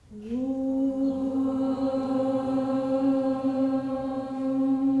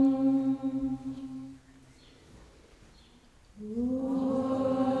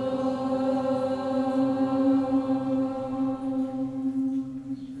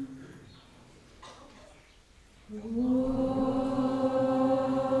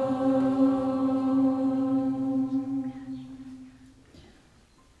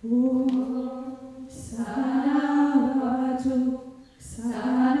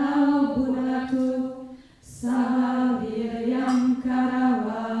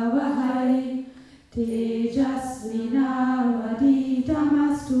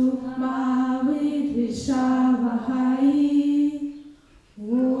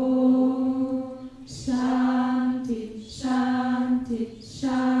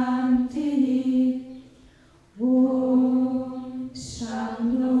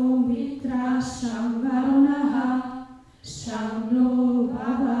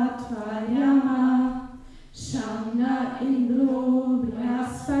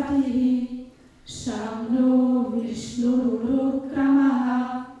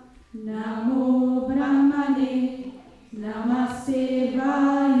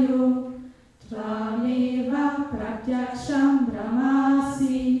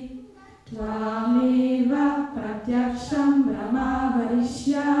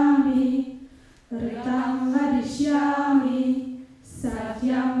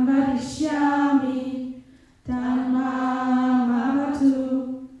Satyam vadishyami Tanmam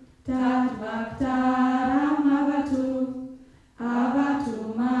avatu Tadbhaktaram avatu Avatu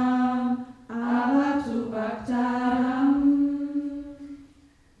mam Avatu bhaktaram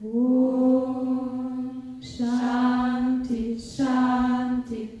Om Shanti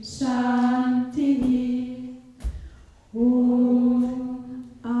Shanti Shanti Om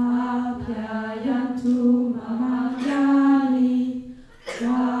Abhyayantu Mamangani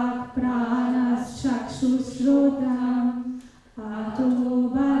Vak Pranas Chakshusrodam Ato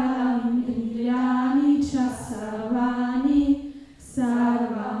Baram Indriyani Chasarvani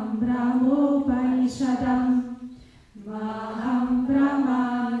Sarvam Brahmopanishadam Maham Brahma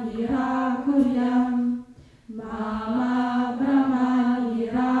Nirakuryam Mama Brahma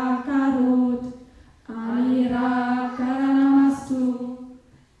Nirakarut Anirakaranamastu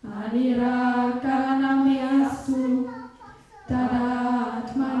Anirakaranamyastu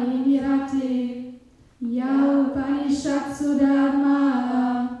Tadatmani Nirate Yaupanishatsu Dharma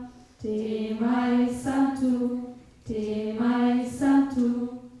Te Mai Santu Te Mai Santu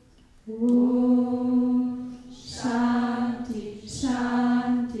Om Shanti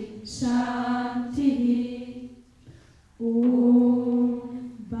Shanti Shanti Om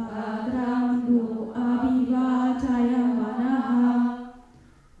Bhadram no Abhivataya Manaha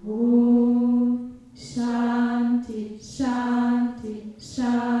Om Shanti Shanti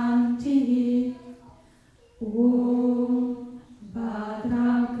Shanti Om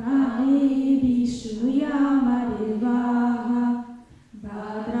Bhadram Kane Vishuyama Devaha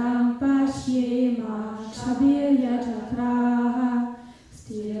Bhadram Pashyema Kshabirya Chakraha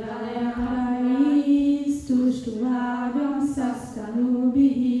Sthirayarai Stushtuvavyam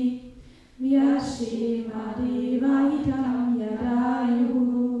Sastanubihi Vyashema Devaitam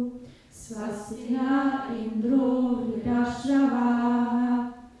Yadayuhu Swastina Indro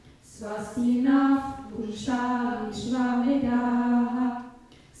Hridashravaha Swastina Pusha Vishvavedaha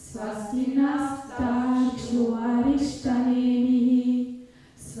Swastina Stakshu Arishtaneni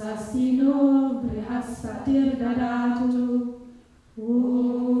Swastino Brihaspatir Dadatu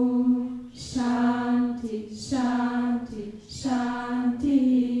Om Shanti Shanti Shanti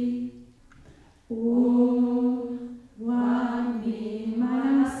Om Vani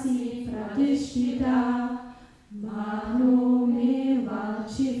Manasi Pratishtita Mano Me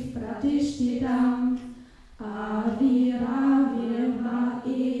Vanchif Pratishtitam Avira Virma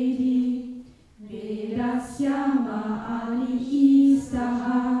Edi Vedasyama Ani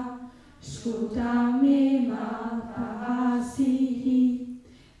Istaha Shkutame Ma Pahasihi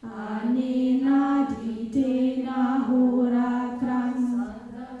Anena Ditena Horatram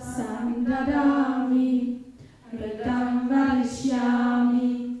Sandadami Ritam Varishyami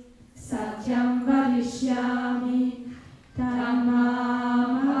Satyam Varishyami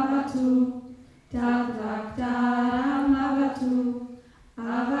Tamam Avatu Tadbhaktaram Avatu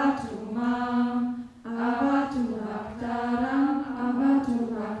Avatu mam Avatu bhaktaram Avatu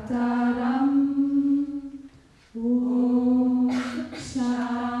bhaktaram Om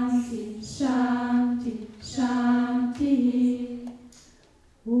Shanti Shanti Shanti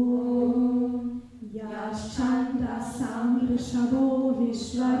Om Yashchanda Samrishabho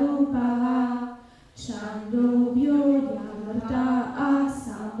Vishvarupaha Chandobhyo Yamarta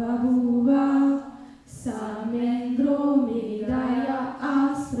Asambhavuva Samendro Medaya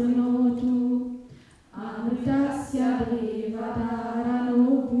Asranotu Amritasya Devadarano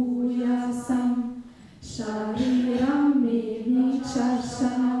Bhuyasam Shariram Me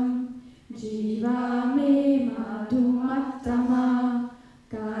Vichashanam Jiva Me Madhumattama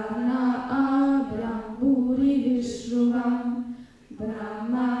Karna Abhyamburi Vishruvam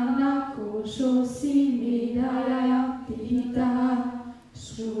Brahmana Koshosi Medaya Pita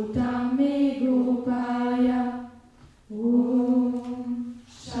Shrutame Gopaya Om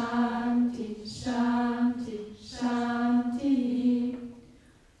Shanti Shanti Shanti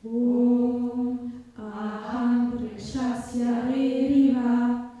Om Aham Vrikshasya Reriva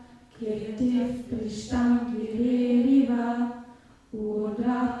Kirtif Prishtam Gireriva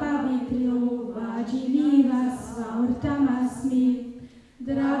Urdra Pavitrio Vajiniva Svaurtamasmi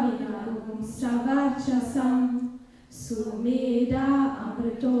Dravinarum Savarchasam Sumeda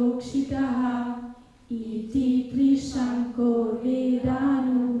Amritokshitaha Iti Prishankor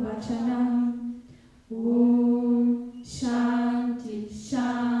Vedanu Vachanam Om Shanti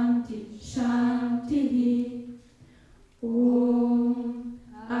Shanti Shanti Om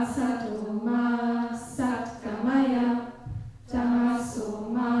Asatoma Satkamaya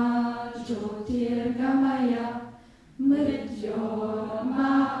Tamasoma Jyotirgamaya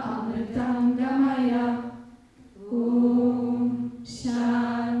Mrityorma Amritangamaya Om Shanti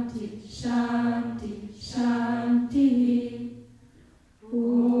Shanti, Shanti, Shanti.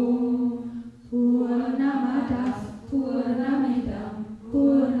 Om Purnamada Purnamidam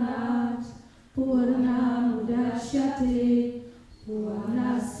Purnat Purnamudachyate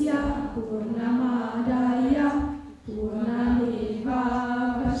Purnasya Purnamadaya Purnameva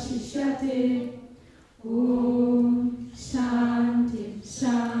Vashishyate. Om Shanti,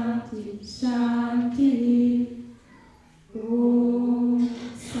 Shanti, Shanti. Om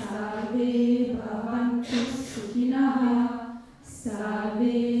Sarve Bhavantu Sukhinah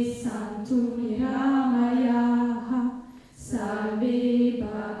Sarve Santu Niramayaha Sarve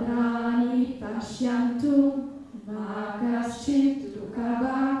Bhadrani Pashyantu Ma